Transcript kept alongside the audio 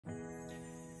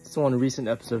So on a recent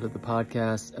episode of the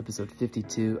podcast, episode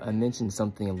 52, I mentioned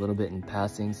something a little bit in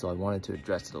passing, so I wanted to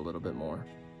address it a little bit more.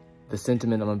 The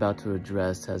sentiment I'm about to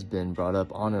address has been brought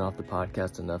up on and off the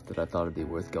podcast enough that I thought it'd be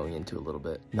worth going into a little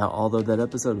bit. Now, although that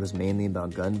episode was mainly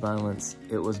about gun violence,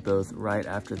 it was both right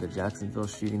after the Jacksonville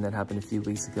shooting that happened a few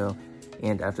weeks ago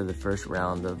and after the first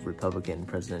round of Republican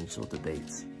presidential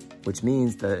debates, which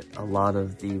means that a lot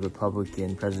of the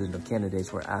Republican presidential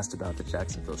candidates were asked about the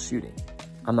Jacksonville shooting.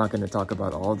 I'm not going to talk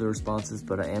about all the responses,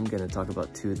 but I am going to talk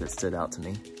about two that stood out to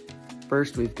me.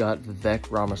 First, we've got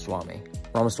Vivek Ramaswamy.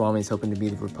 Ramaswamy is hoping to be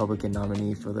the Republican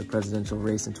nominee for the presidential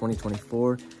race in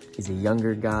 2024. He's a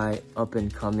younger guy, up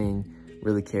and coming,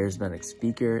 really charismatic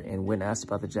speaker, and when asked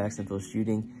about the Jacksonville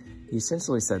shooting, he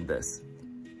essentially said this.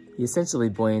 He essentially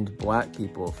blamed black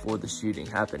people for the shooting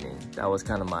happening. That was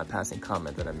kind of my passing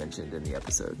comment that I mentioned in the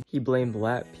episode. He blamed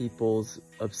black people's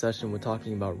obsession with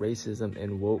talking about racism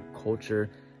and woke culture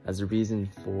as a reason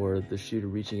for the shooter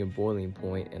reaching a boiling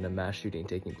point and a mass shooting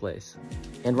taking place.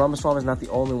 And Ramaswamy is not the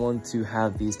only one to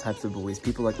have these types of beliefs.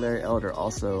 People like Larry Elder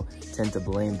also tend to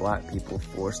blame black people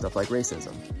for stuff like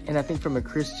racism. And I think from a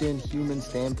Christian human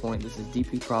standpoint, this is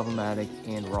deeply problematic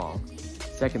and wrong.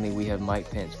 Secondly, we have Mike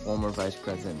Pence, former Vice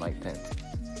President Mike Pence.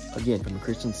 Again, from a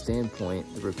Christian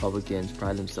standpoint, the Republicans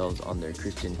pride themselves on their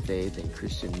Christian faith and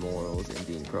Christian morals and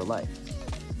being pro-life.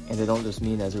 And I don't just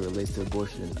mean as it relates to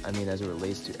abortion, I mean as it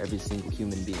relates to every single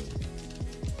human being.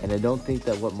 And I don't think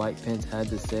that what Mike Pence had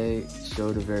to say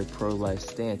showed a very pro-life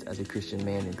stance as a Christian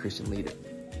man and Christian leader.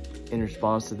 In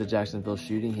response to the Jacksonville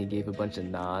shooting, he gave a bunch of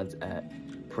nods at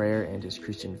prayer and his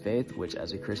Christian faith, which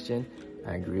as a Christian,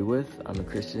 I agree with. I'm a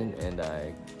Christian and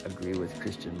I agree with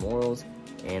Christian morals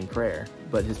and prayer.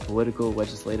 But his political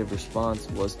legislative response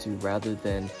was to, rather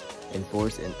than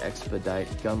enforce and expedite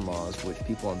gun laws, which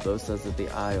people on both sides of the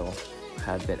aisle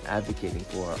have been advocating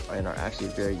for and are actually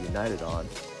very united on,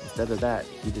 instead of that,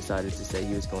 he decided to say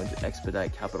he was going to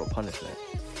expedite capital punishment.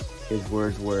 His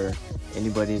words were,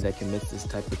 anybody that commits this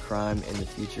type of crime in the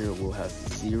future will have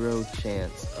zero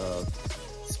chance of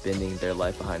spending their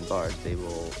life behind bars. They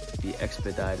will be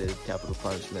expedited, capital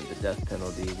punishment, the death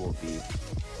penalty will be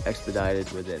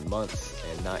expedited within months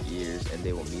and not years, and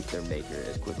they will meet their maker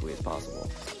as quickly as possible.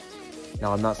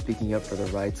 Now, I'm not speaking up for the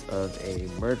rights of a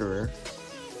murderer,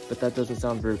 but that doesn't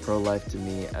sound very pro-life to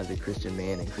me as a Christian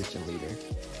man and Christian leader.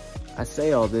 I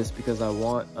say all this because I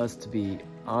want us to be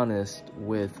honest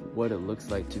with what it looks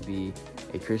like to be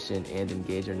a Christian and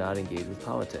engage or not engage with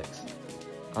politics.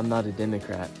 I'm not a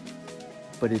Democrat,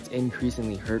 but it's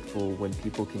increasingly hurtful when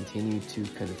people continue to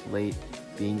conflate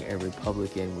being a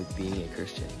Republican with being a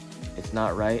Christian. It's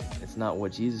not right, it's not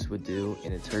what Jesus would do,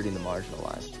 and it's hurting the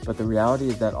marginalized. But the reality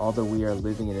is that although we are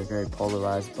living in a very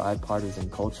polarized,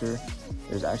 bipartisan culture,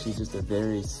 there's actually just a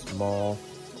very small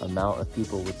amount of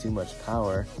people with too much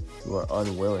power who are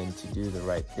unwilling to do the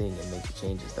right thing and make the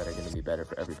changes that are going to be better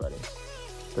for everybody.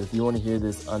 But if you want to hear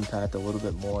this unpacked a little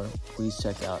bit more, please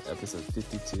check out episode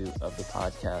 52 of the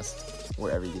podcast,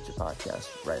 wherever you get your podcast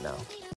right now.